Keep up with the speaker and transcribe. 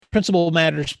Principal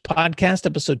Matters podcast,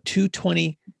 episode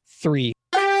 223.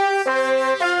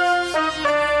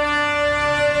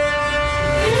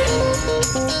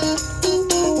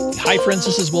 Hi, friends.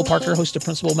 This is Will Parker, host of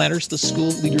Principal Matters, the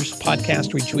School Leaders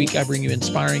podcast, where each week I bring you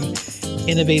inspiring,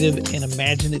 innovative, and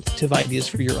imaginative ideas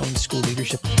for your own school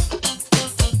leadership.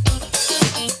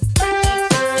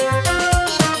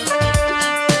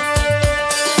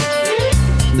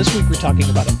 This week, we're talking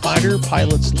about a fighter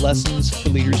pilot's lessons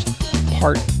for leaders,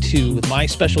 part 2, with my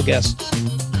special guest,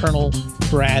 Colonel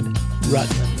Brad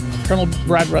Ruttman. Colonel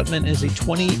Brad Ruttman is a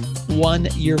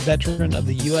 21-year veteran of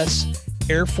the U.S.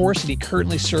 Air Force, and he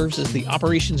currently serves as the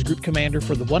Operations Group Commander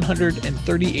for the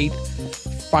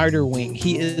 138th Fighter Wing.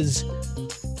 He is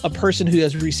a person who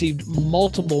has received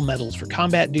multiple medals for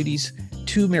combat duties,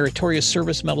 2 Meritorious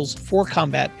Service Medals, 4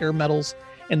 Combat Air Medals,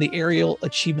 and the Aerial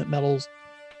Achievement Medals,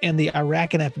 and the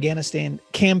Iraq and Afghanistan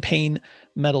Campaign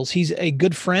Medals. He's a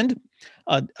good friend,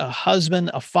 a husband,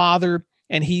 a father,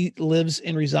 and he lives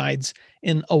and resides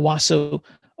in Owasso,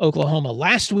 Oklahoma.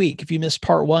 Last week, if you missed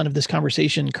part 1 of this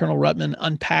conversation, Colonel Ruttman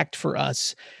unpacked for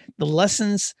us the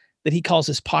lessons that he calls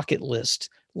his pocket list,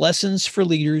 lessons for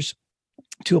leaders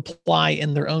to apply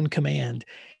in their own command.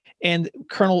 And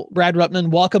Colonel Brad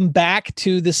Ruttman, welcome back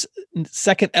to this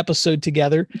second episode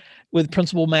together with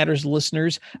Principal Matters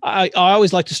listeners. I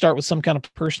always like to start with some kind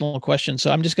of personal question,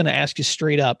 so I'm just going to ask you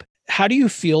straight up. How do you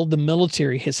feel the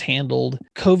military has handled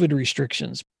COVID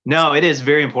restrictions? No, it is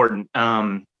very important.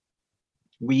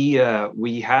 We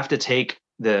have to take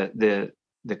the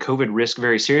COVID risk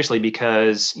very seriously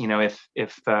because, you know,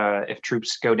 if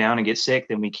troops go down and get sick,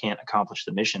 then we can't accomplish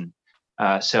the mission.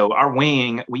 So our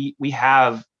wing, we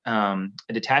have a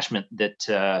detachment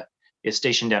that is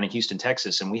stationed down in Houston,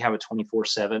 Texas, and we have a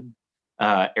 24/7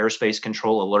 airspace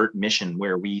control alert mission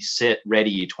where we sit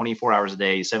ready 24 hours a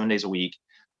day, 7 days a week,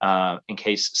 in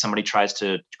case somebody tries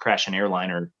to crash an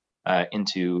airliner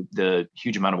into the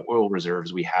huge amount of oil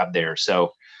reserves we have there.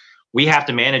 So we have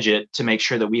to manage it to make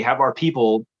sure that we have our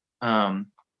people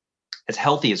as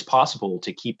healthy as possible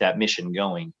to keep that mission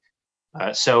going.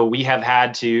 So we have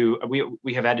had to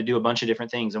do a bunch of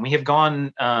different things, and we have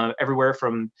gone everywhere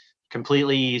from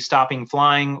completely stopping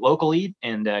flying locally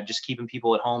and just keeping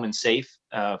people at home and safe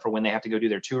for when they have to go do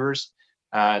their tours,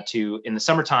 to in the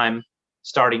summertime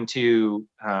starting to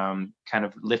kind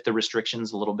of lift the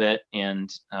restrictions a little bit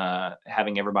and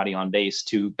having everybody on base,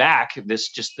 to back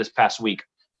this past week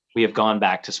we have gone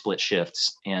back to split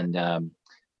shifts, and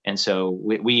so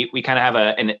we kind of have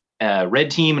a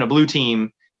red team and a blue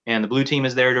team. And the blue team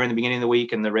is there during the beginning of the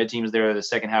week, and the red team is there the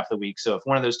second half of the week. So if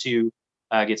one of those two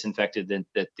gets infected, then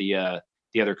the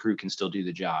other crew can still do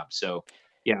the job. So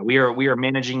yeah, we are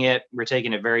managing it. We're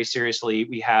taking it very seriously.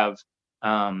 We have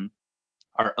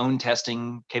our own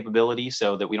testing capability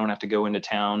so that we don't have to go into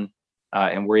town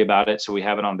and worry about it. So we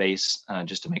have it on base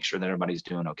just to make sure that everybody's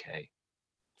doing okay.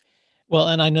 Well,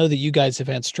 and I know that you guys have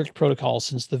had strict protocols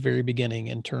since the very beginning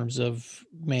in terms of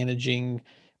managing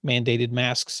mandated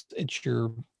masks at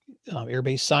your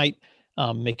airbase site,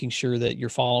 making sure that you're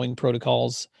following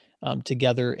protocols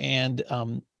together. And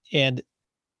I'm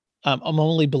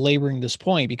only belaboring this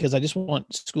point because I just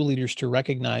want school leaders to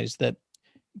recognize that,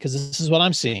 because this is what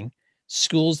I'm seeing.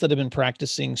 Schools that have been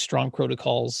practicing strong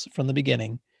protocols from the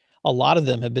beginning, a lot of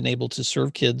them have been able to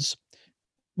serve kids,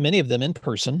 many of them in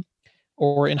person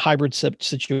or in hybrid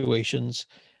situations.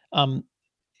 And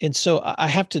so I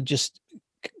have to just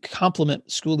compliment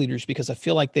school leaders because I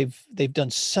feel like they've done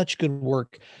such good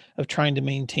work of trying to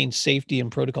maintain safety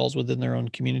and protocols within their own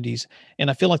communities.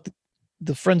 And I feel like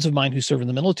the friends of mine who serve in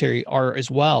the military are as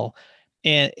well.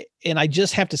 And I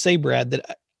just have to say, Brad,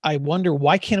 that I wonder,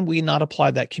 why can we not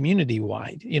apply that community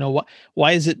wide? You know,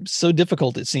 why is it so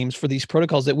difficult, it seems, for these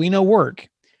protocols that we know work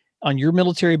on your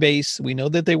military base? We know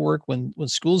that they work when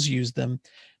schools use them,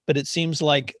 but it seems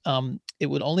like it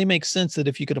would only make sense that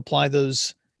if you could apply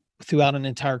those throughout an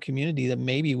entire community, that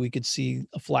maybe we could see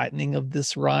a flattening of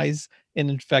this rise in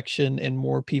infection and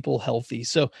more people healthy.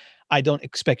 So I don't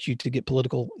expect you to get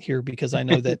political here, because I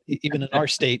know that even in our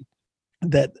state,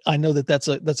 that I know that that's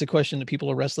a question that people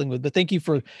are wrestling with. But thank you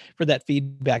for that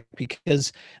feedback,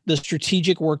 because the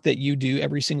strategic work that you do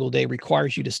every single day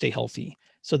requires you to stay healthy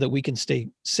so that we can stay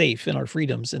safe in our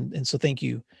freedoms. And so thank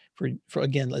you for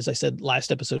again, as I said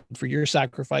last episode, for your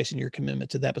sacrifice and your commitment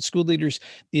to that. But school leaders,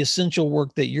 the essential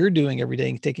work that you're doing every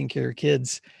day, taking care of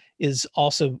kids, is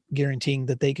also guaranteeing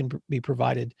that they can be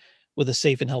provided with a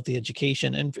safe and healthy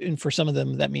education. And for some of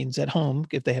them, that means at home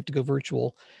if they have to go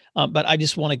virtual. But I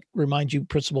just want to remind you,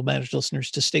 Principal Matters listeners,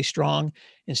 to stay strong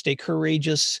and stay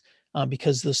courageous,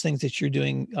 because those things that you're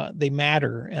doing, they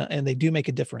matter, and they do make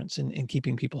a difference in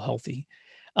keeping people healthy.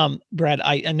 Brad,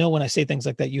 I know when I say things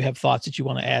like that, you have thoughts that you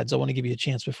want to add. So I want to give you a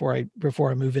chance before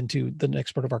I move into the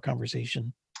next part of our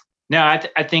conversation. No,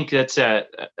 I think that's that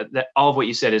all of what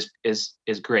you said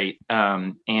is great,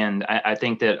 and I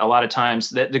think that a lot of times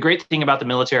the great thing about the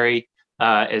military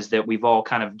is that we've all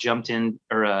kind of jumped in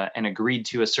or and agreed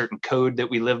to a certain code that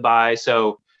we live by.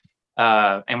 So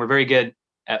and we're very good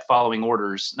at following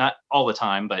orders, not all the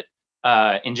time, but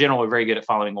in general, we're very good at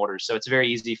following orders. So it's very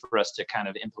easy for us to kind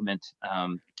of implement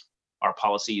our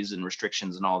policies and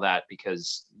restrictions and all that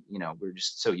because we're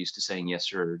just so used to saying yes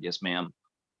sir, yes ma'am.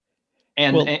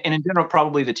 And Well, and in general,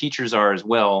 probably the teachers are as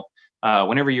well.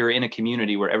 Whenever you're in a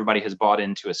community where everybody has bought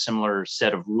into a similar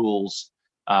set of rules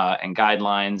and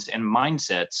guidelines and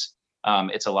mindsets,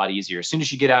 it's a lot easier. As soon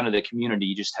as you get out into the community,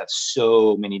 you just have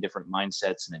so many different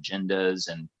mindsets and agendas,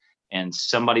 and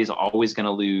somebody's always going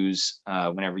to lose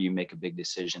whenever you make a big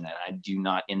decision. And I do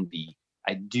not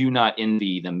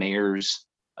envy the mayors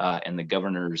and the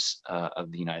governors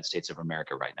of the United States of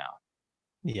America right now.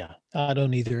 yeah, I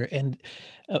don't either, and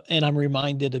I'm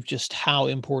reminded of just how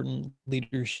important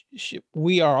leadership.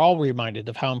 We are all reminded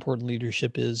of how important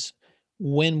leadership is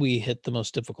when we hit the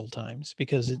most difficult times,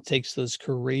 because it takes those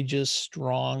courageous,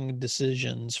 strong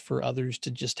decisions for others to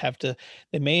just have to.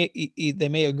 They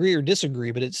may agree or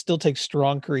disagree, but it still takes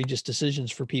strong, courageous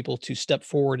decisions for people to step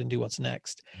forward and do what's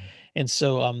next.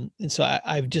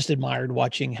 I've just admired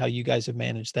watching how you guys have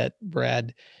managed that,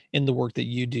 Brad, in the work that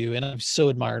you do, and I've so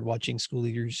admired watching school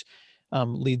leaders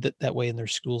lead that way in their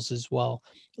schools as well.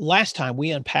 Last time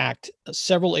we unpacked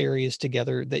several areas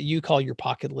together that you call your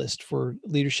pocket list for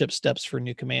leadership steps for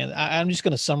new command. I'm just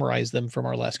going to summarize them from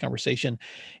our last conversation,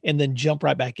 and then jump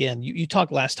right back in. You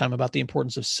talked last time about the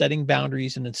importance of setting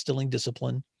boundaries and instilling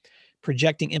discipline,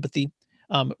 projecting empathy,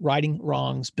 righting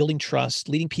wrongs, building trust,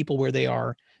 leading people where they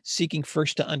are, seeking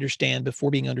first to understand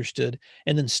before being understood,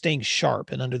 and then staying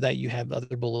sharp. And under that, you have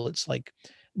other bullets like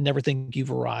never think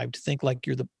you've arrived, think like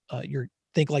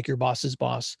think like your boss's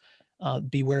boss,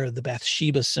 beware of the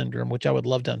Bathsheba syndrome, which I would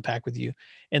love to unpack with you,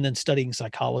 and then studying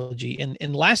psychology. And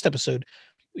in last episode,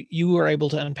 you were able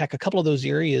to unpack a couple of those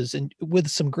areas and with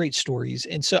some great stories.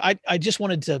 And so I just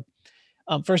wanted to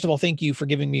first of all, thank you for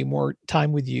giving me more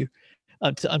time with you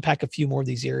to unpack a few more of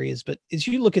these areas. But as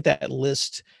you look at that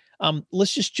list,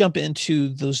 let's just jump into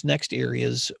those next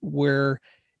areas where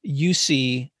you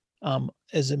see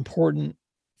as important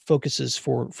focuses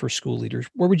for school leaders.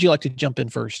 Where would you like to jump in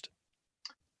first?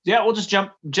 Yeah, we'll just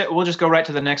go right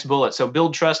to the next bullet. So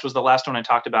build trust was the last one I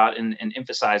talked about and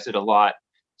emphasized it a lot.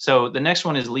 So the next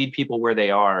one is lead people where they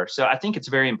are. So I think it's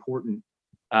very important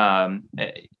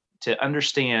to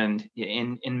understand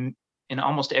in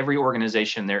almost every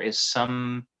organization, there is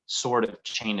some sort of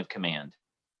chain of command.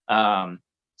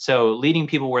 So leading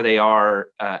people where they are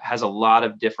has a lot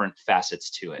of different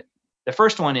facets to it. The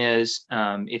first one is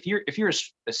if you're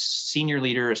a senior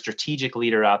leader, a strategic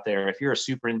leader out there, if you're a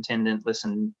superintendent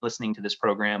listening to this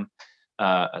program,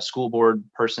 a school board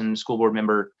person, school board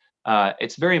member,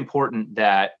 it's very important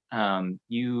that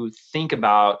you think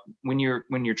about when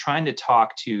you're trying to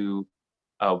talk to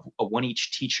a one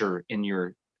each teacher in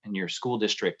your school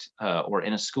district or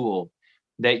in a school,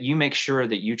 that you make sure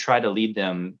that you try to lead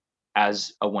them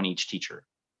as a one each teacher.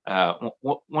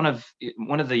 One of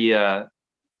the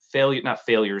not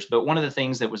failures, but one of the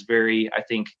things that was very, I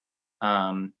think,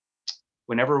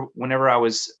 whenever I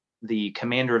was the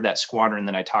commander of that squadron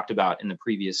that I talked about in the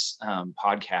previous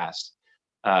podcast,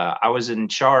 I was in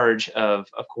charge of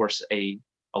course, a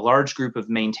large group of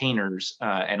maintainers,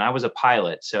 and I was a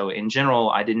pilot. So in general,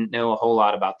 I didn't know a whole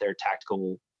lot about their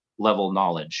tactical level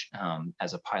knowledge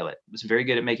as a pilot. I was very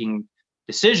good at making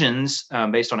decisions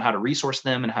based on how to resource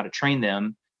them and how to train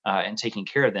them and taking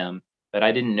care of them, but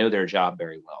I didn't know their job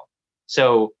very well.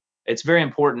 So it's very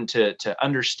important to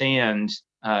understand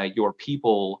your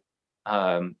people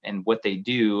and what they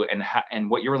do and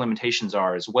what your limitations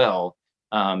are as well.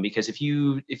 Because if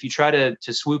you try to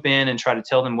swoop in and try to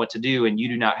tell them what to do and you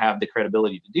do not have the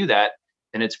credibility to do that,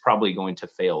 then it's probably going to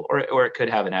fail, or it could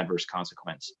have an adverse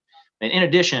consequence. And in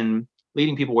addition,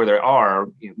 leading people where they are,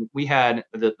 we had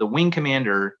the wing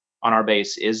commander on our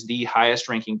base is the highest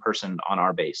ranking person on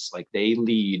our base. Like they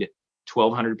lead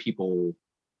 1,200 people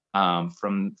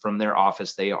from their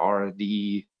office. They are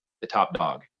the top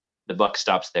dog. The buck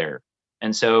stops there.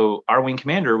 And so our wing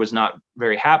commander was not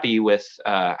very happy with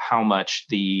how much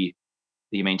the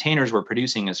maintainers were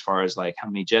producing as far as like how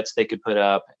many jets they could put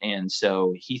up. And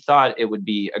so he thought it would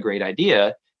be a great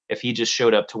idea if he just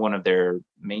showed up to one of their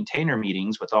maintainer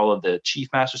meetings with all of the chief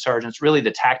master sergeants, really the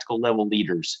tactical level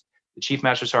leaders, the chief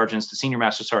master sergeants, the senior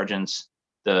master sergeants,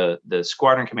 the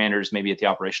squadron commanders, maybe at the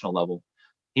operational level,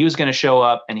 He was going to show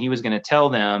up and he was going to tell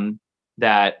them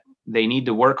that they need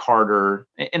to work harder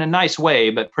in a nice way,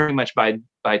 but pretty much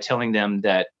by telling them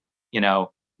that, you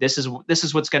know, this is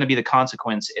what's going to be the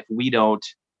consequence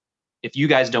if you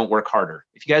guys don't work harder.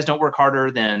 If you guys don't work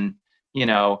harder, then, you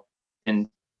know, and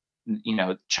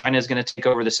China is going to take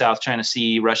over the South China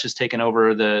Sea. Russia's taken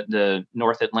over the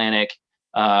North Atlantic,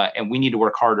 and we need to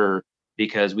work harder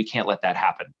because we can't let that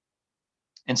happen.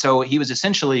 And so he was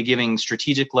essentially giving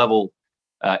strategic level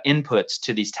inputs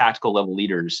to these tactical level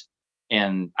leaders,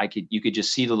 and you could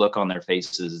just see the look on their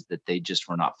faces that they just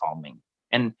were not following.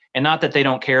 And not that they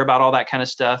don't care about all that kind of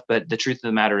stuff, but the truth of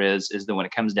the matter is that when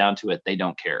it comes down to it, they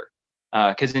don't care.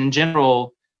 Because in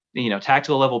general,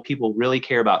 tactical level people really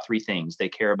care about three things. They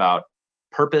care about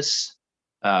purpose,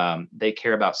 they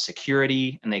care about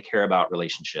security, and they care about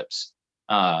relationships.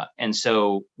 And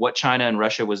so what China and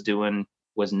Russia was doing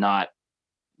was not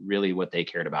really what they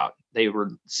cared about. They were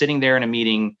sitting there in a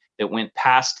meeting that went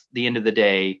past the end of the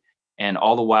day, and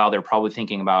all the while they're probably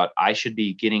thinking about, I should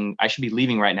be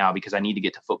leaving right now because I need to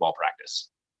get to football practice.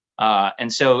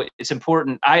 And so it's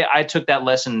important. I took that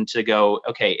lesson to go,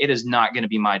 okay, it is not going to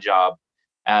be my job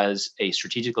as a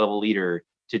strategic level leader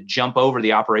to jump over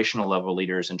the operational level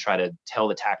leaders and try to tell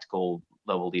the tactical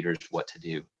level leaders what to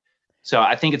do. So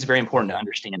I think it's very important to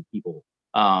understand people.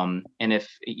 And if,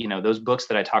 those books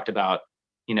that I talked about,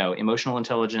 emotional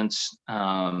intelligence,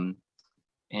 and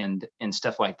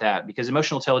stuff like that, because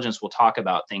emotional intelligence will talk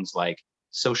about things like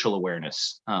social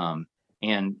awareness,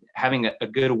 and having a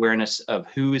good awareness of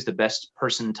who is the best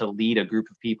person to lead a group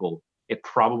of people. It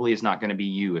probably is not going to be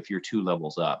you if you're 2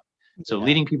 levels up. So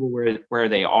leading people where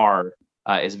they are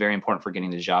is very important for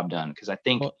getting the job done, because I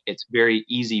think it's very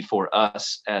easy for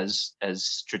us as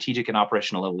strategic and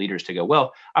operational level leaders to go,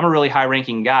 well, I'm a really high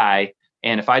ranking guy,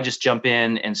 and if I just jump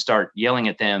in and start yelling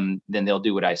at them, then they'll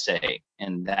do what I say.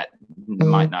 And that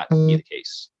might not be the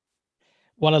case.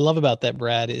 What I love about that,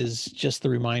 Brad, is just the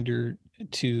reminder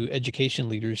to education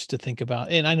leaders to think about,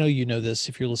 and I know you know this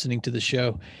if you're listening to the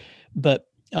show, but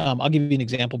I'll give you an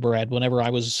example, Brad. Whenever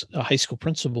I was a high school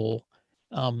principal,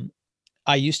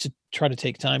 I used to try to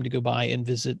take time to go by and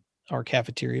visit our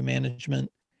cafeteria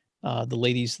management, the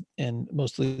ladies, and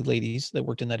mostly ladies that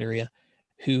worked in that area,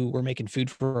 who were making food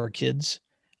for our kids.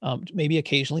 Maybe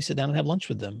occasionally sit down and have lunch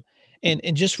with them,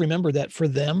 and just remember that for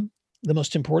them, the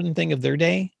most important thing of their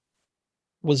day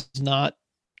was not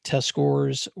test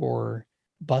scores or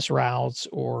bus routes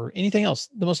or anything else.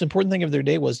 The most important thing of their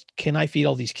day was, can I feed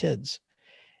all these kids?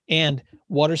 And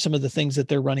what are some of the things that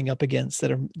they're running up against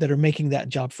that are making that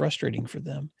job frustrating for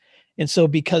them? And so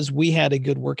because we had a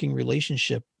good working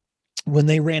relationship, when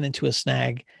they ran into a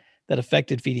snag that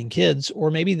affected feeding kids,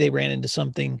 or maybe they ran into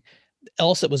something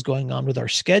else that was going on with our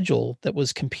schedule that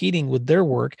was competing with their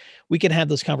work, we could have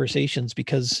those conversations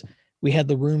because we had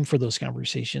the room for those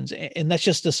conversations. And that's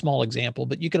just a small example,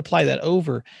 but you could apply that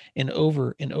over and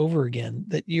over and over again.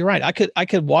 That you're right. I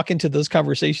could walk into those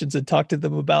conversations and talk to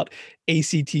them about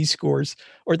ACT scores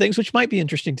or things which might be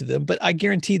interesting to them, but I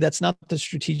guarantee that's not the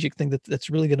strategic thing that's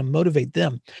really going to motivate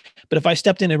them. But if I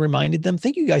stepped in and reminded them,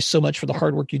 thank you guys so much for the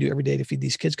hard work you do every day to feed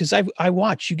these kids, because I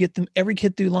watch you get them every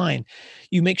kid through line.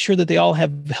 You make sure that they all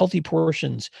have healthy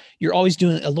portions. You're always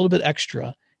doing a little bit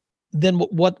extra. Then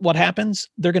what happens?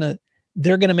 They're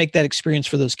going to make that experience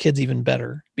for those kids even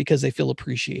better because they feel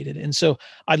appreciated. And so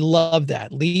I love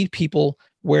that. Lead people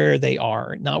where they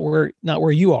are, not where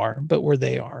you are, but where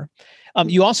they are.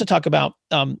 You also talk about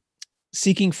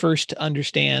seeking first to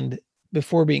understand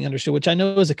before being understood, which I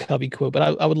know is a Covey quote,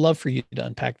 but I would love for you to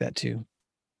unpack that too.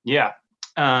 Yeah.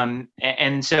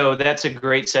 And so that's a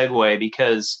great segue,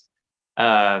 because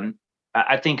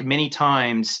I think many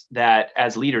times that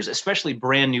as leaders, especially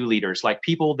brand new leaders, like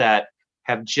people that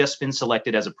have just been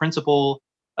selected as a principal,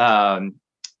 they've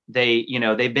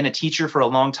been a teacher for a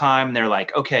long time, and they're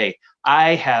like, okay,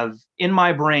 I have in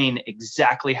my brain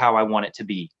exactly how I want it to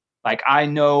be. Like, I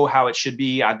know how it should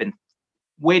be. I've been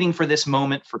waiting for this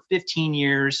moment for 15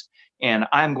 years, and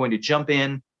I'm going to jump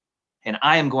in and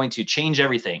I am going to change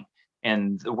everything,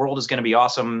 and the world is going to be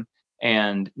awesome.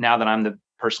 And now that I'm the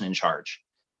person in charge.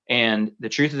 And the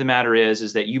truth of the matter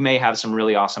is that you may have some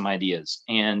really awesome ideas,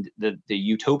 and the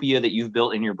utopia that you've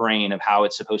built in your brain of how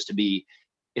it's supposed to be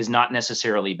is not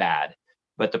necessarily bad.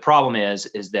 But the problem is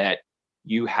that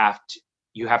you have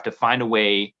to find a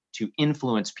way to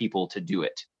influence people to do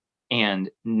it. And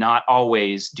not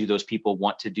always do those people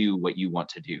want to do what you want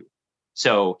to do.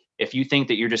 So if you think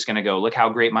that you're just going to go, look how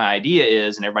great my idea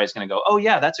is, and everybody's going to go, oh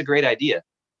yeah, that's a great idea,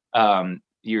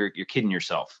 you're kidding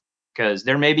yourself. Because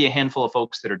there may be a handful of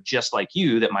folks that are just like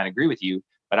you that might agree with you,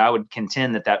 but I would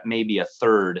contend that may be a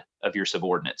third of your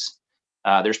subordinates.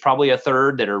 There's probably a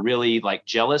third that are really like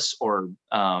jealous or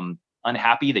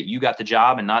unhappy that you got the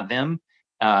job and not them.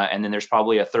 And then there's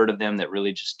probably a third of them that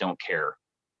really just don't care.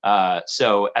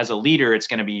 So as a leader, it's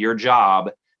going to be your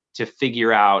job to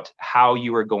figure out how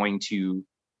you are going to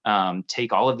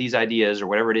take all of these ideas or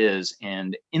whatever it is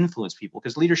and influence people,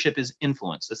 because leadership is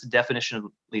influence. That's the definition of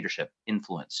leadership: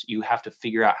 influence. You have to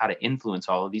figure out how to influence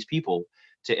all of these people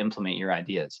to implement your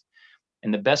ideas.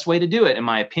 And the best way to do it, in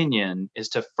my opinion, is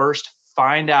to first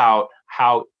find out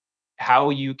how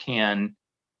you can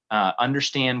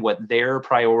understand what their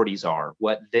priorities are,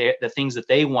 what the things that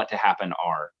they want to happen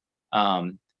are,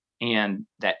 and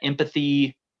that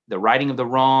empathy, the righting of the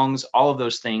wrongs, all of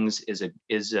those things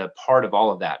is a part of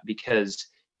all of that. Because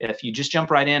if you just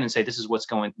jump right in and say this is what's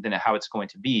going, then how it's going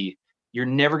to be, you're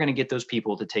never going to get those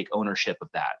people to take ownership of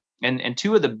that. And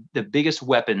two of the biggest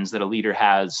weapons that a leader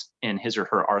has in his or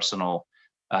her arsenal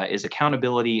is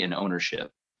accountability and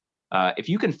ownership. If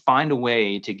you can find a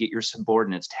way to get your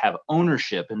subordinates to have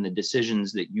ownership in the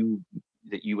decisions that you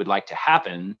would like to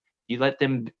happen, you let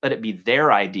it be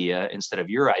their idea instead of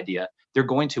your idea, they're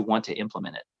going to want to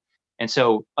implement it. And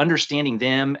so understanding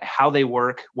them, how they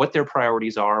work, what their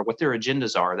priorities are, what their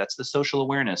agendas are, that's the social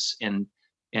awareness in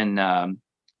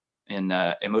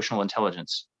emotional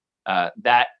intelligence.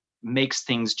 That makes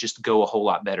things just go a whole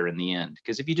lot better in the end.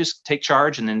 Because if you just take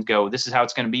charge and then go, this is how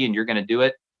it's going to be, and you're going to do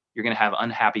it, you're going to have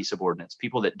unhappy subordinates,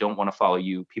 people that don't want to follow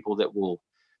you, people that will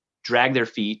drag their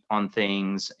feet on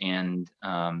things, and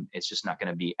it's just not going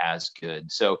to be as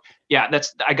good. So yeah,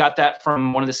 I got that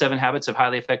from one of the 7 habits of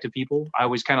highly effective people. I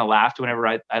always kind of laughed whenever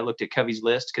I looked at Covey's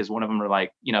list, because one of them are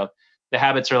like, the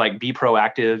habits are like, be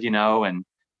proactive, and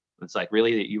it's like,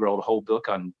 really, that you wrote a whole book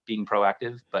on being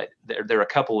proactive? But there are a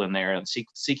couple in there, and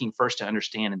seeking first to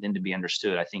understand and then to be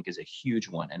understood, I think, is a huge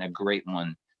one and a great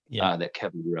one that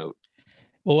Covey wrote.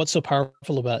 Well, what's so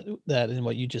powerful about that and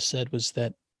what you just said was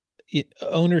that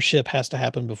ownership has to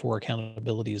happen before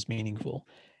accountability is meaningful.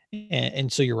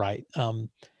 And so you're right. I'm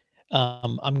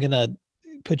gonna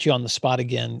put you on the spot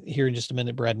again here in just a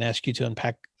minute, Brad, and ask you to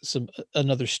unpack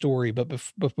another story. But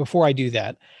before I do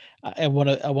that, I want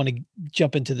to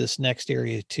jump into this next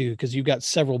area too, because you've got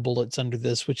several bullets under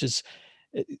this, which is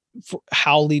uh, for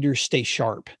how leaders stay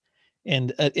sharp.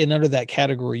 And under that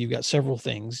category, you've got several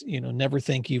things. Never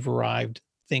think you've arrived.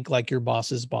 Think like your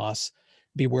boss's boss.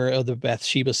 Beware of the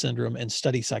Bathsheba syndrome, and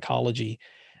study psychology.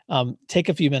 Take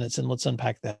a few minutes and let's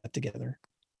unpack that together.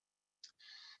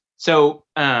 So,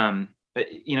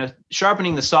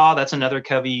 sharpening the saw, that's another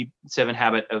Covey 7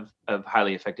 habit of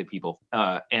highly effective people.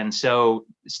 And so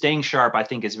staying sharp, I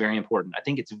think, is very important. I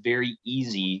think it's very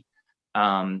easy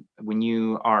when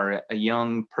you are a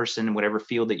young person in whatever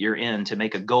field that you're in to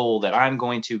make a goal that I'm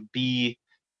going to be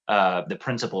the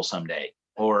principal someday.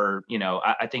 Or,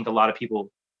 I think a lot of people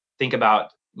think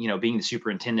about, being the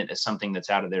superintendent as something that's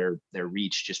out of their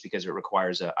reach, just because it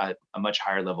requires a much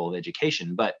higher level of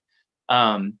education. But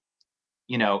when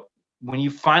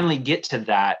you finally get to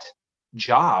that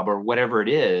job or whatever it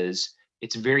is,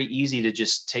 it's very easy to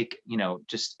just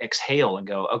just exhale and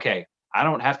go, okay, I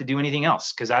don't have to do anything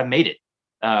else because I've made it.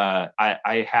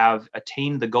 I have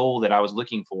attained the goal that I was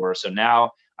looking for. So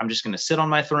now I'm just going to sit on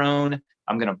my throne.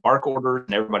 I'm going to bark orders,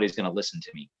 and everybody's going to listen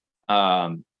to me.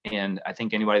 And I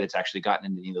think anybody that's actually gotten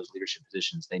into any of those leadership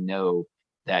positions, they know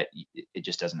that it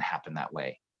just doesn't happen that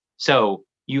way. So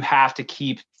you have to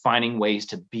keep finding ways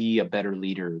to be a better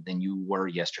leader than you were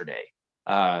yesterday.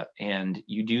 And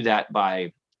you do that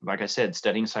by, like I said,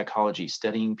 studying psychology,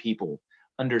 studying people,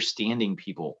 understanding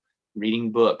people,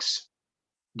 reading books,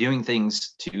 doing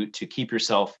things to keep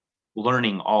yourself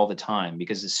learning all the time.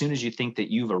 Because as soon as you think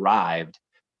that you've arrived,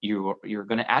 you're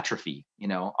going to atrophy.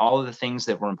 All of the things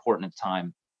that were important at the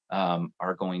time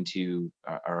are going to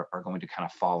kind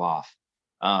of fall off.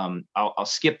 I'll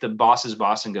skip the boss's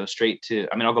boss and go straight to,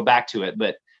 I'll go back to it,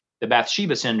 but the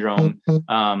Bathsheba syndrome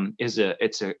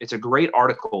it's a great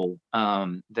article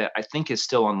that I think is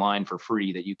still online for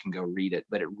free that you can go read it,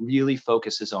 but it really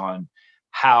focuses on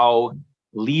how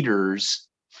leaders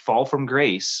fall from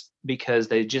grace because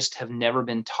they just have never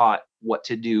been taught what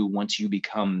to do once you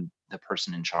become the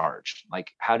person in charge.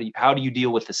 Like, how do you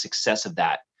deal with the success of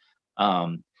that?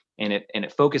 And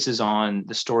it focuses on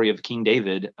the story of King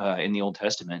David in the Old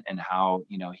Testament, and how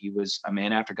he was a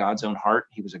man after God's own heart.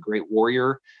 He was a great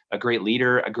warrior, a great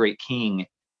leader, a great king,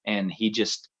 and he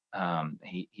just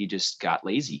got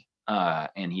lazy,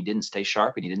 and he didn't stay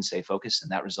sharp, and he didn't stay focused,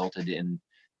 and that resulted in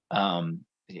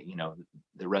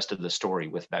the rest of the story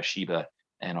with Bathsheba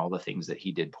and all the things that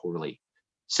he did poorly.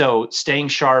 So staying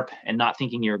sharp and not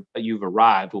thinking you've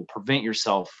arrived will prevent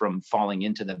yourself from falling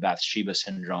into the Bathsheba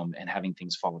syndrome and having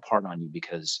things fall apart on you,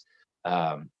 because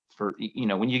For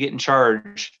when you get in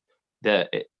charge, the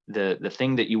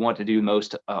thing that you want to do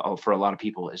most for a lot of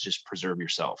people is just preserve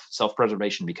yourself.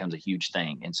 Self-preservation becomes a huge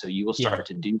thing, and so you will Yeah. start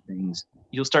to do things.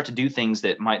 You'll start to do things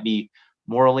that might be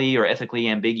morally or ethically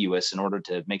ambiguous in order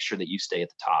to make sure that you stay at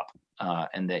the top,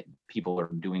 and that people are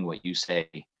doing what you say,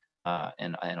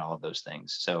 and all of those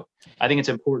things. So I think it's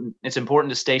important. It's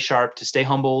important to stay sharp, to stay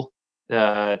humble,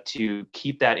 to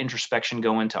keep that introspection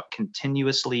going, to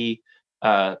continuously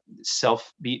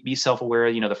be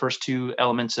self-aware. The first two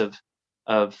elements of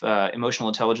emotional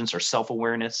intelligence are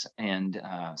self-awareness and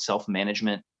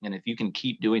self-management. And if you can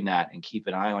keep doing that and keep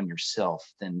an eye on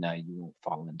yourself, then you won't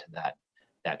fall into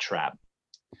that trap.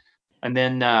 And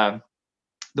then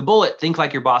the bullet, think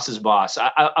like your boss's boss.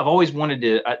 I've always wanted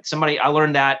to. I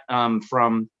learned that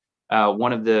from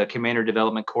one of the commander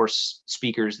development course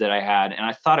speakers that I had, and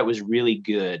I thought it was really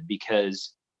good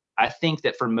because I think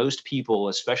that for most people,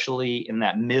 especially in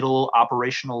that middle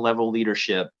operational level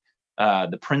leadership,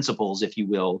 the principals, if you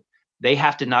will, they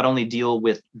have to not only deal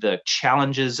with the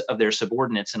challenges of their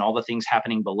subordinates and all the things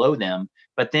happening below them,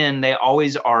 but then they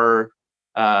always are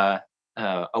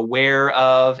aware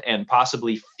of and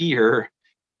possibly fear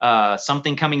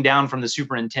something coming down from the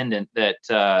superintendent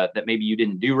that maybe you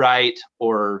didn't do right,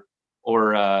 or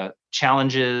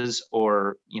challenges,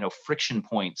 or friction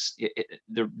points.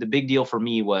 The big deal for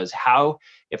me was, how,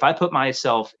 if I put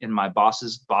myself in my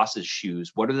boss's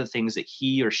shoes, what are the things that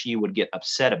he or she would get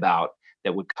upset about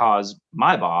that would cause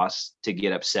my boss to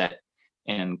get upset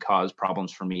and cause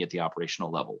problems for me at the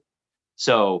operational level.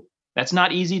 So that's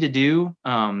not easy to do,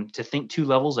 to think two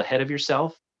levels ahead of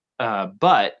yourself.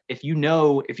 But if you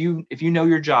know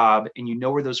your job and you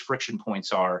know where those friction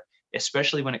points are,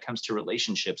 especially when it comes to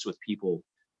relationships with people,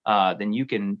 then you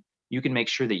can make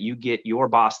sure that you get your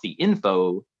boss the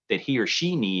info that he or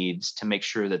she needs to make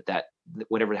sure that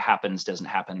whatever happens doesn't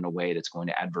happen in a way that's going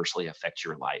to adversely affect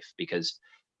your life. Because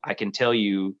I can tell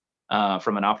you,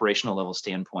 from an operational level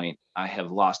standpoint, I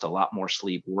have lost a lot more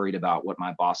sleep worried about what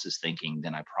my boss is thinking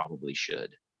than I probably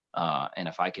should. And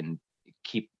if I can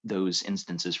keep those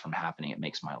instances from happening, it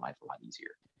makes my life a lot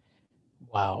easier.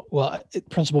 Wow. Well,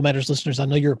 Principal Matters listeners, I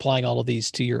know you're applying all of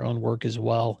these to your own work as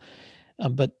well,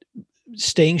 but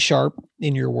staying sharp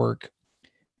in your work.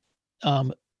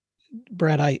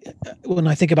 Brad, when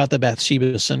I think about the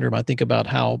Bathsheba syndrome, I think about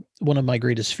how one of my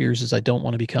greatest fears is I don't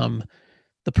want to become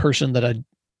the person that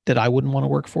I wouldn't want to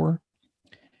work for.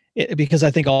 Because I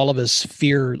think all of us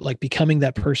fear like becoming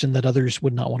that person that others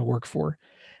would not want to work for,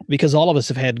 because all of us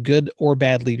have had good or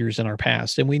bad leaders in our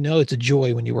past. And we know it's a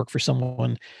joy when you work for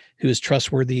someone who is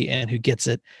trustworthy and who gets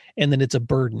it. And then it's a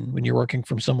burden when you're working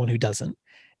from someone who doesn't.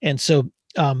 And so,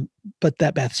 but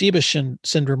that Bathsheba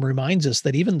syndrome reminds us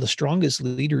that even the strongest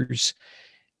leaders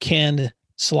can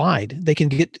slide. They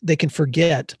can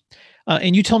forget.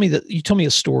 And you told me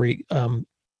a story,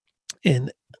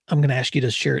 and I'm going to ask you to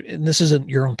share it. And this isn't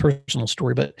your own personal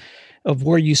story, but of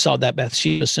where you saw that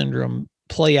Bathsheba syndrome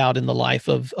play out in the life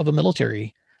of a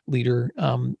military leader,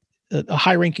 a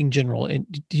high-ranking general.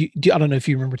 And I don't know if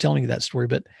you remember telling me that story,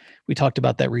 but we talked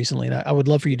about that recently, and I would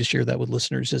love for you to share that with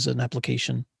listeners as an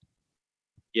application.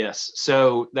 Yes.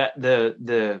 So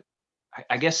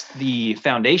I guess the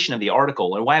foundation of the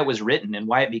article and why it was written and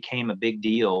why it became a big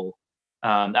deal.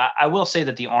 I will say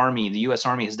that the U.S.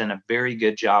 Army, has done a very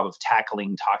good job of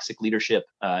tackling toxic leadership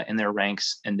in their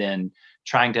ranks, and then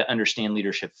trying to understand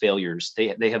leadership failures.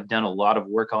 They have done a lot of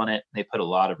work on it. They put a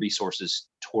lot of resources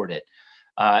toward it.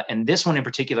 And this one in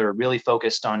particular really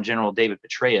focused on General David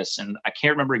Petraeus. And I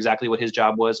can't remember exactly what his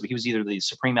job was, but he was either the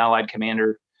Supreme Allied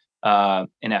Commander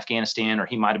in Afghanistan, or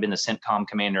he might have been the CENTCOM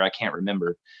commander. I can't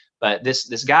remember. But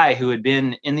this guy who had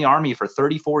been in the Army for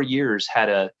 34 years had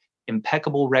a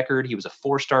impeccable record. He was a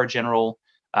 4-star general,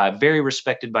 very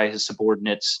respected by his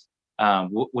subordinates.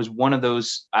 Was one of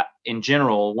those, in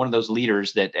general, one of those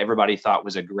leaders that everybody thought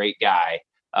was a great guy,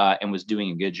 and was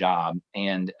doing a good job.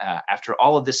 And after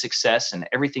all of this success and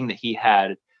everything that he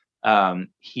had,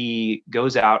 he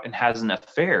goes out and has an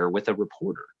affair with a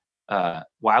reporter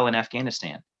while in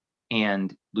Afghanistan,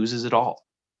 and loses it all.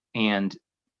 And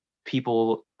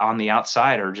people on the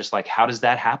outside are just like, how does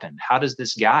that happen? How does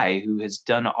this guy who has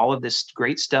done all of this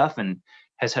great stuff and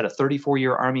has had a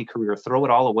 34-year Army career throw it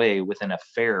all away with an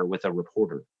affair with a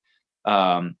reporter?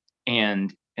 And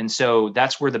so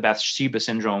that's where the Bathsheba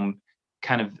syndrome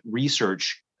kind of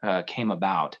research came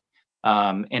about.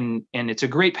 And it's a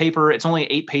great paper. It's only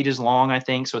 8 pages long, I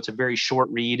think, so it's a very short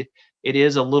read. It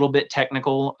is a little bit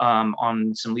technical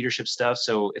on some leadership stuff,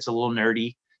 so it's a little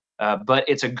nerdy, but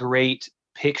it's a great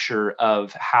picture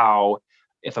of how,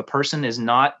 if a person is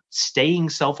not staying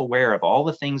self-aware of all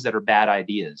the things that are bad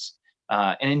ideas,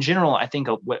 And in general, I think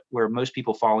where most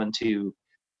people fall into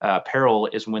peril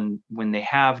is when they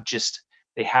have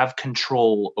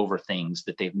control over things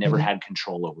that they've never had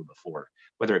control over before,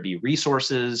 whether it be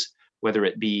resources, whether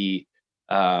it be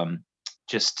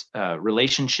just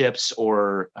relationships,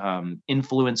 or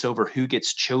influence over who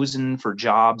gets chosen for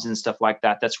jobs and stuff like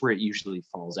that. That's where it usually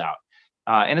falls out.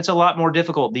 And it's a lot more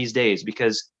difficult these days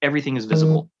because everything is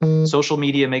visible. Social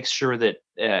media makes sure that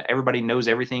everybody knows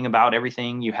everything about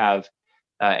everything. You have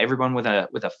everyone with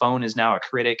a phone is now a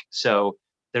critic. So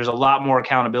there's a lot more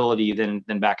accountability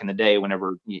than back in the day,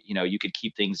 whenever you could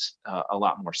keep things a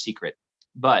lot more secret.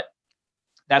 But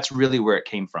that's really where it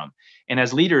came from. And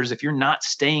as leaders, if you're not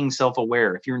staying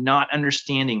self-aware, if you're not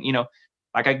understanding,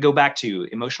 like I go back to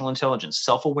emotional intelligence,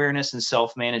 self-awareness and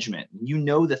self-management, you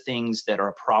know the things that are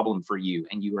a problem for you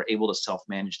and you are able to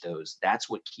self-manage those. That's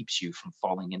what keeps you from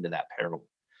falling into that peril.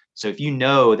 So if you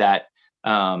know that,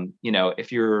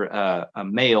 if you're a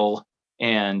male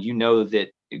and you know that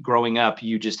growing up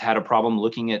you just had a problem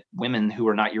looking at women who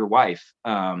are not your wife,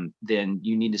 then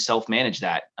you need to self-manage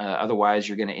that. Otherwise,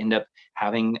 you're going to end up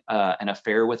having an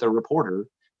affair with a reporter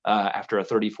after a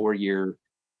 34-year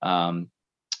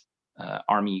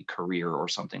Army career or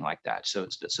something like that. So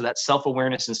that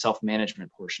self-awareness and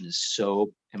self-management portion is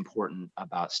so important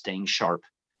about staying sharp,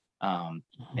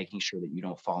 making sure that you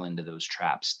don't fall into those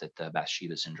traps that the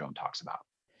Bathsheba syndrome talks about.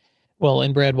 Well,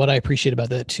 and Brad, what I appreciate about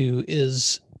that too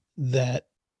is that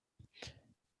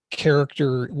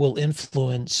character will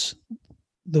influence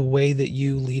the way that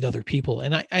you lead other people.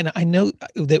 And I know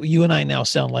that you and I now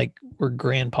sound like we're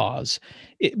grandpas,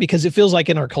 because it feels like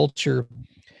in our culture,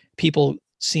 people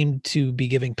seem to be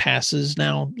giving passes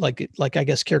now. Like I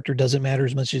guess character doesn't matter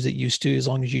as much as it used to, as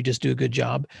long as you just do a good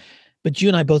job. But you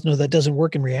and I both know that doesn't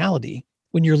work in reality.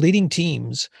 When you're leading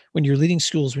teams, when you're leading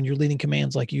schools, when you're leading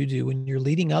commands like you do, when you're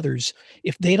leading others,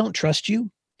 if they don't trust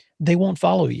you, they won't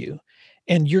follow you.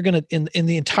 And you're going to, in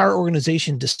the entire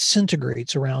organization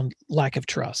disintegrates around lack of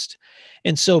trust.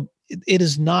 And so it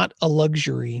is not a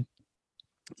luxury.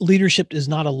 Leadership is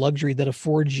not a luxury that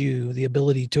affords you the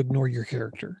ability to ignore your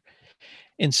character.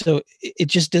 And so it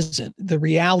just isn't. The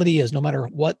reality is, no matter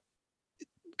what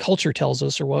culture tells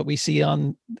us or what we see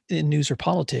in news or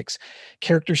politics,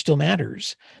 character still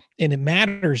matters. And it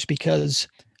matters because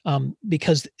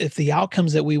if the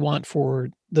outcomes that we want for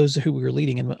those who we are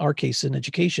leading, in our case in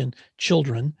education,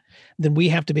 children, then we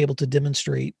have to be able to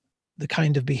demonstrate the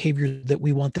kind of behavior that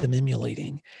we want them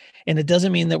emulating. And it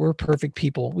doesn't mean that we're perfect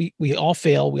people. We all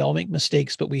fail, we all make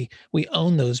mistakes, but we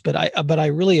own those. But I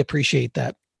really appreciate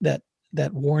that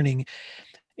warning.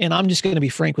 And I'm just going to be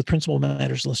frank with Principal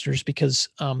Matters listeners, because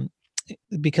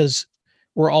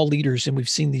we're all leaders and we've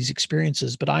seen these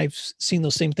experiences, but I've seen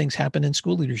those same things happen in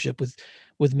school leadership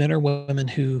with men or women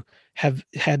who have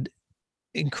had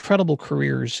incredible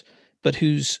careers, but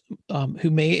who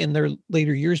may in their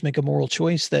later years make a moral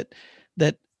choice that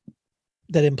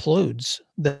implodes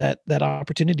that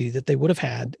opportunity that they would have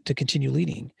had to continue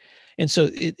leading. And so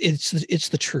it's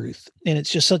the truth. And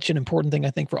it's just such an important thing, I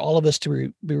think, for all of us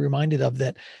to be reminded of,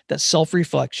 that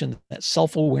self-reflection, that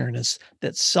self-awareness,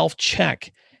 that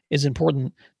self-check is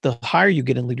important the higher you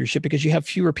get in leadership, because you have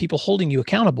fewer people holding you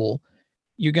accountable.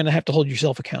 You're going to have to hold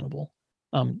yourself accountable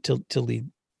to lead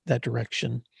that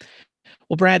direction.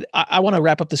 Well, Brad, I want to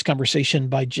wrap up this conversation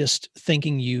by just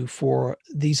thanking you for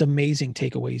these amazing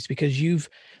takeaways, because you've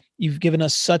given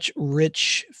us such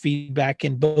rich feedback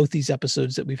in both these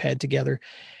episodes that we've had together.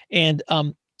 And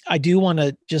I do want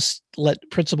to just let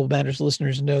Principal Matters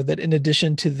listeners know that in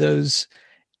addition to those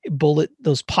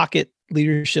pocket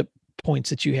leadership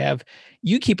points that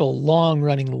you keep a long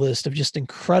running list of just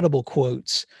incredible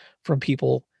quotes from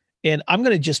people. And I'm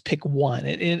going to just pick one.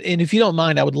 And if you don't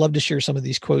mind, I would love to share some of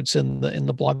these quotes in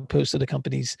the blog post that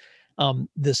accompanies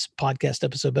this podcast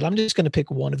episode. But I'm just going to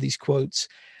pick one of these quotes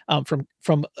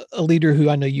from a leader who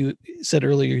I know you said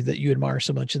earlier that you admire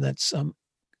so much, and that's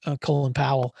Colin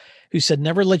Powell, who said,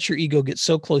 "Never let your ego get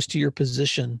so close to your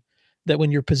position that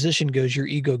when your position goes, your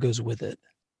ego goes with it."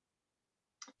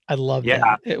 I love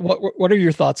that. What are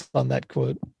your thoughts on that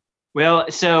quote?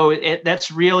 Well, so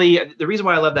that's really the reason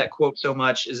why I love that quote so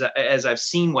much, is that, as I've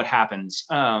seen what happens.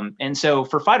 And so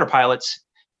for fighter pilots,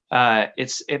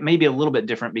 it may be a little bit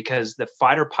different, because the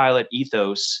fighter pilot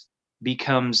ethos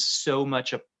becomes so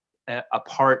much a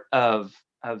part of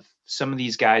some of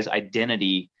these guys'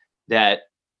 identity that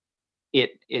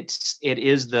it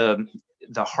is the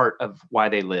heart of why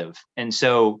they live. And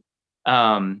so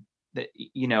when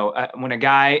a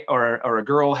guy or a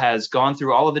girl has gone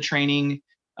through all of the training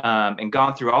and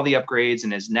gone through all the upgrades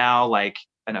and is now like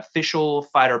an official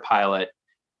fighter pilot,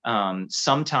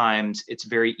 sometimes it's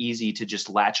very easy to just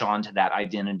latch on to that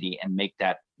identity and make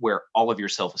that where all of your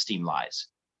self-esteem lies.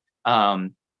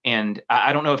 And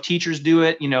I don't know if teachers do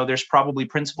it. There's probably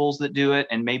principals that do it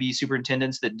and maybe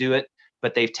superintendents that do it,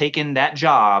 but they've taken that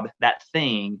job, that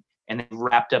thing, and they've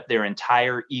wrapped up their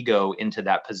entire ego into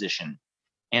that position.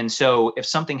 And so if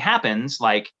something happens,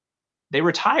 like they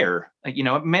retire,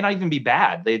 it may not even be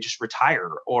bad. They just retire,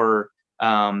 or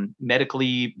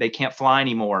medically they can't fly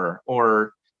anymore,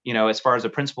 or as far as the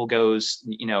principal goes,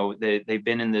 they've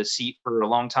been in the seat for a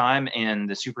long time, and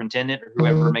the superintendent or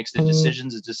whoever makes the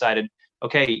decisions has decided,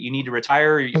 okay, you need to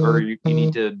retire, or you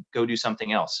need to go do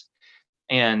something else.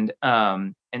 And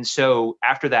so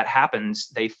after that happens,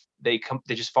 they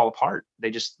just fall apart.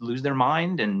 They just lose their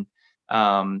mind, and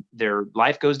their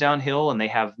life goes downhill, and they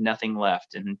have nothing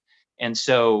left. And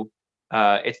so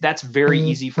that's very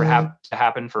easy to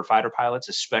happen for fighter pilots,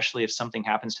 especially if something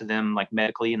happens to them like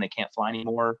medically and they can't fly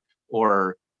anymore,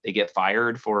 or they get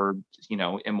fired for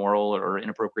immoral or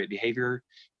inappropriate behavior,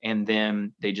 and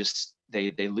then they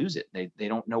lose it. They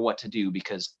don't know what to do,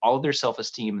 because all of their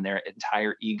self-esteem and their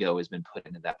entire ego has been put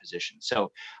into that position.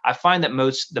 So I find that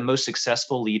the most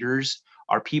successful leaders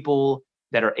are people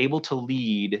that are able to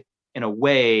lead in a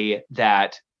way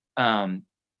that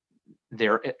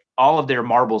all of their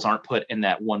marbles aren't put in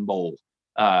that one bowl.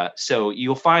 So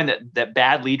you'll find that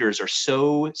bad leaders are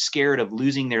so scared of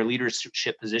losing their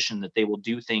leadership position that they will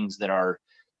do things that are,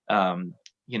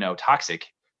 toxic,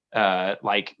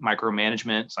 like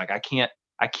micromanagement. It's like,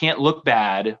 I can't look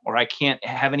bad, or I can't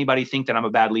have anybody think that I'm a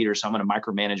bad leader, so I'm going to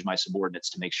micromanage my subordinates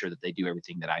to make sure that they do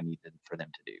everything that I need for them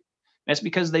to do. And that's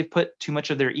because they've put too much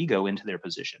of their ego into their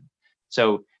position.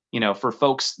 So, for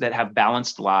folks that have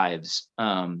balanced lives,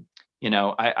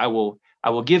 I will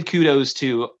give kudos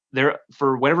to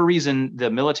for whatever reason,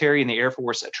 the military and the Air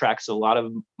Force attracts a lot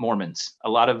of Mormons, a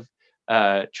lot of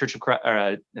Church of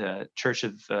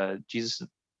Jesus.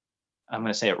 I'm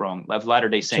going to say it wrong. Of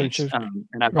Latter-day Saints, and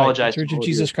I apologize. Church of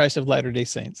Jesus Christ of Latter-day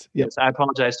Saints. Yep. Yes, I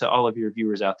apologize to all of your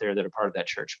viewers out there that are part of that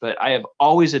church, but I have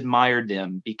always admired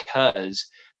them because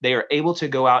they are able to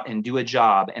go out and do a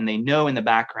job, and they know in the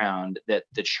background that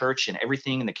the church and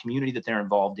everything in the community that they're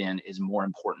involved in is more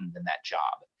important than that job.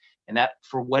 And that,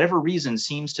 for whatever reason,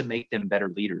 seems to make them better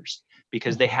leaders,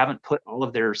 because they haven't put all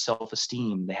of their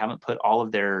self-esteem, they haven't put all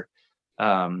of their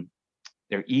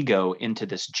ego into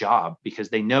this job, because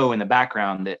they know in the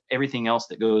background that everything else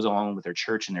that goes on with their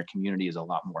church and their community is a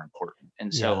lot more important.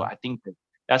 And so I think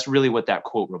that's really what that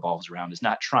quote revolves around, is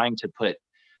not trying to put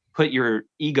your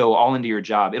ego all into your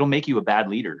job. It'll make you a bad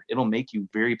leader. It'll make you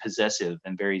very possessive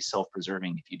and very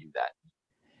self-preserving if you do that.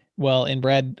 Well, and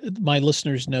Brad, my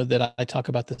listeners know that I talk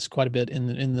about this quite a bit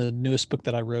in the newest book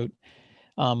that I wrote.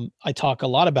 I talk a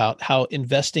lot about how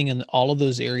investing in all of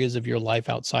those areas of your life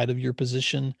outside of your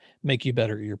position make you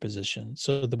better at your position.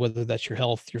 So whether that's your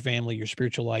health, your family, your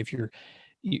spiritual life, your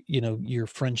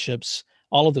friendships,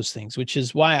 all of those things, which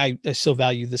is why I so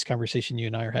value this conversation you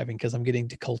and I are having, because I'm getting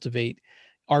to cultivate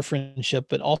our friendship,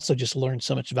 but also just learn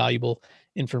so much valuable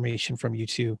information from you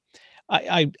too.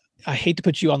 I hate to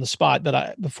put you on the spot,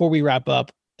 but before we wrap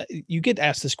up, you get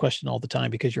asked this question all the time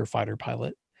because you're a fighter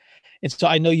pilot. And so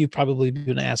I know you've probably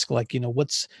been asked, like,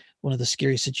 what's one of the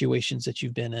scariest situations that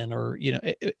you've been in, or,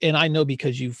 and I know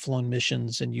because you've flown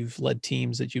missions and you've led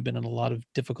teams that you've been in a lot of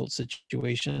difficult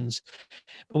situations.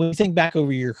 But when you think back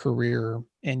over your career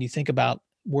and you think about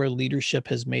where leadership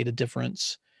has made a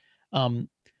difference,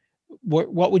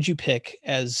 what would you pick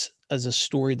as a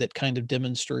story that kind of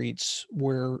demonstrates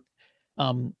where,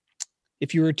 um,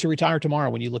 if you were to retire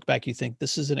tomorrow, when you look back, you think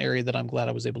this is an area that I'm glad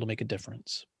I was able to make a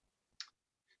difference?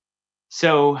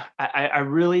 So I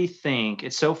really think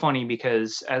it's so funny,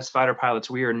 because as fighter pilots,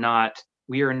 we are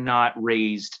not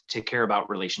raised to care about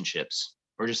relationships.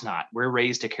 We're just not. We're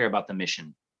raised to care about the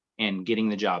mission and getting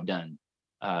the job done.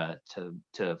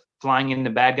 To flying into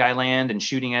bad guy land and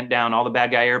shooting down all the bad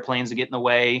guy airplanes that get in the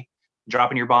way,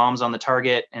 dropping your bombs on the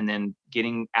target, and then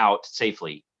getting out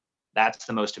safely. That's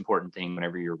the most important thing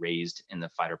whenever you're raised in the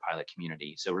fighter pilot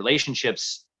community. So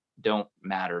relationships don't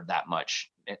matter that much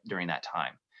during that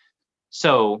time.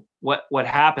 So what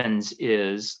happens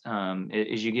is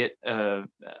you get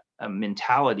a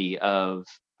mentality of,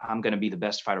 I'm going to be the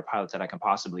best fighter pilot that I can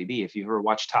possibly be. If you've ever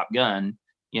watched Top Gun,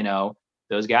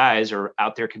 those guys are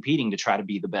out there competing to try to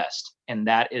be the best, and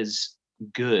that is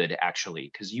good, actually,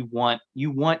 because you want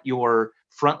your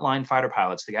frontline fighter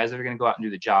pilots, the guys that are going to go out and do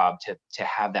the job, to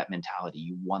have that mentality.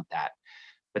 You want that.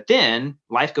 But then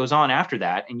life goes on after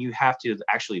that, and you have to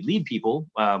actually lead people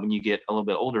when you get a little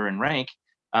bit older in rank,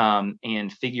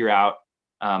 and figure out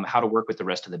how to work with the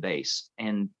rest of the base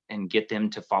and get them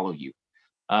to follow you.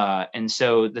 And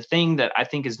so the thing that I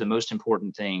think is the most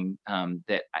important thing, and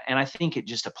I think it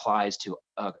just applies to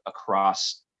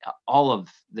across all of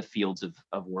the fields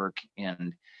of work,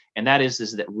 and that is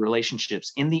that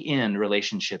relationships, in the end,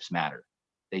 relationships matter.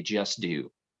 They just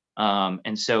do.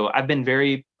 And so I've been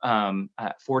very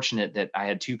fortunate that I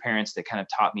had two parents that kind of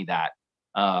taught me that,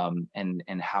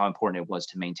 and how important it was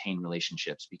to maintain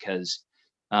relationships, because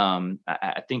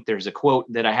I think there's a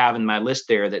quote that I have in my list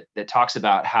there that talks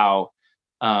about how,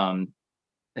 the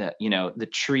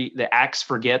axe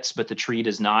forgets, but the tree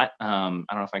does not. I don't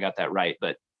know if I got that right,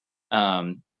 but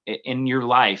in your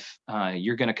life,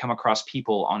 you're going to come across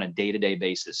people on a day-to-day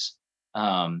basis.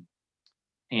 And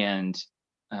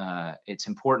it's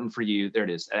important for you. There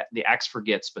it is. The axe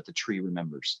forgets, but the tree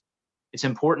remembers. It's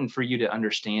important for you to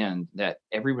understand that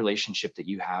every relationship that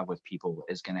you have with people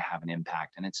is going to have an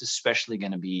impact. And it's especially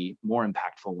going to be more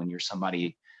impactful when you're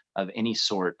somebody of any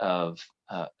sort of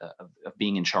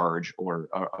being in charge, or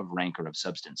of rank, or of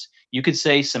substance. You could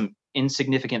say some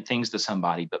insignificant things to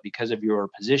somebody, but because of your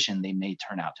position, they may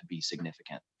turn out to be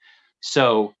significant.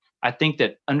 So I think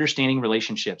that understanding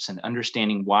relationships and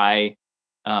understanding why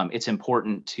it's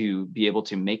important to be able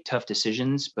to make tough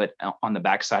decisions, but on the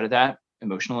backside of that,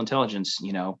 emotional intelligence,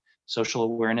 social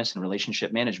awareness and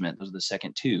relationship management, those are the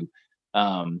second two.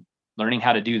 Learning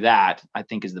how to do that, I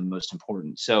think, is the most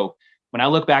important. So when I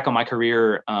look back on my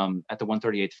career at the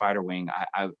 138th Fighter Wing,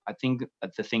 I think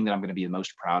that the thing that I'm going to be the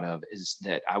most proud of is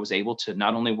that I was able to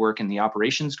not only work in the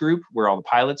operations group where all the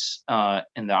pilots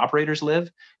and the operators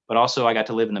live, but also I got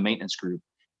to live in the maintenance group,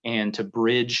 and to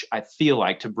bridge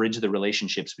the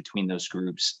relationships between those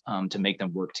groups, to make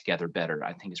them work together better,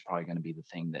 I think is probably going to be the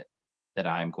thing that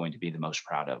I'm going to be the most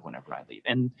proud of whenever I leave,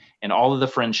 and all of the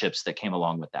friendships that came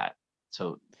along with that.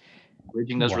 So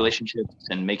bridging those Wow. relationships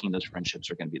and making those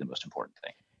friendships are going to be the most important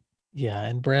thing. Yeah.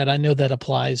 And Brad, I know that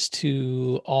applies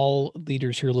to all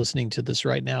leaders who are listening to this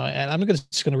right now. And I'm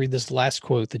just going to read this last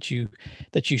quote that you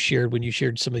shared when you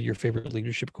shared some of your favorite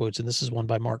leadership quotes. And this is one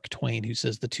by Mark Twain, who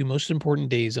says, "The two most important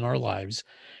days in our lives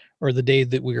are the day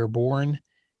that we are born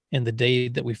and the day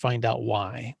that we find out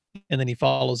why." And then he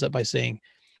follows up by saying,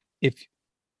 if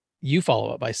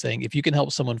if you can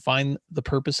help someone find the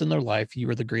purpose in their life, you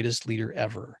are the greatest leader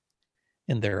ever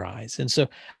in their eyes. And so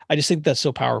I just think that's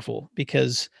so powerful,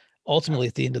 because ultimately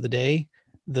at the end of the day,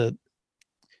 the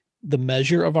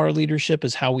measure of our leadership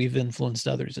is how we've influenced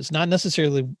others. It's not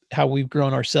necessarily how we've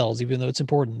grown ourselves, even though it's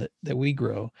important that we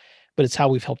grow, but it's how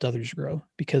we've helped others grow,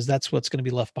 because that's what's going to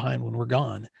be left behind when we're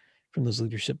gone from those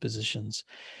leadership positions.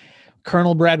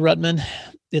 Colonel Brad Ruttman,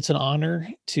 it's an honor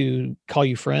to call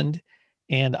you friend.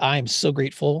 And I'm so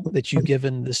grateful that you've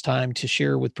given this time to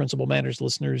share with Principal Matters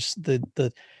listeners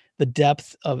the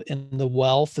depth of and the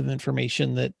wealth of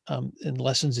information that and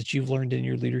lessons that you've learned in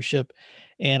your leadership.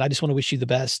 And I just want to wish you the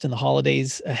best in the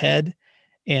holidays ahead.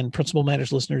 And Principal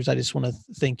Matters listeners, I just want to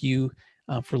thank you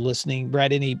for listening.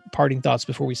 Brad, any parting thoughts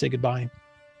before we say goodbye?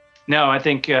 No, I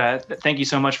think thank you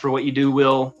so much for what you do,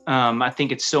 Will. I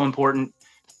think it's so important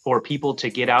for people to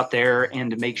get out there and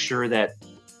to make sure that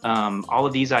all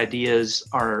of these ideas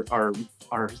are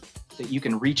that you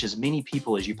can reach as many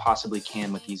people as you possibly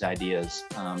can with these ideas.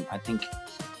 I think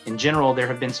in general, there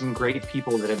have been some great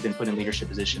people that have been put in leadership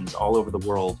positions all over the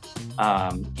world,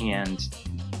 and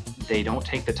they don't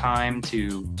take the time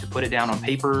to put it down on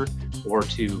paper, or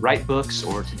to write books,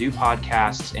 or to do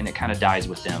podcasts, and it kind of dies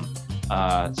with them.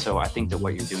 So I think that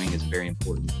what you're doing is very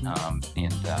important,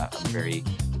 and I'm very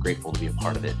grateful to be a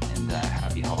part of it. And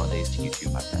happy holidays to you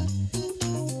too, my friend.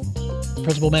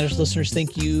 Principal Matters listeners,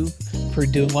 thank you for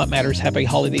doing what matters. Happy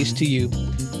holidays to you,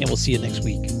 and we'll see you next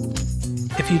week.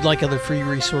 If you'd like other free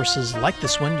resources like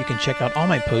this one, you can check out all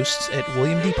my posts at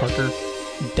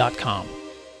williamdparker.com.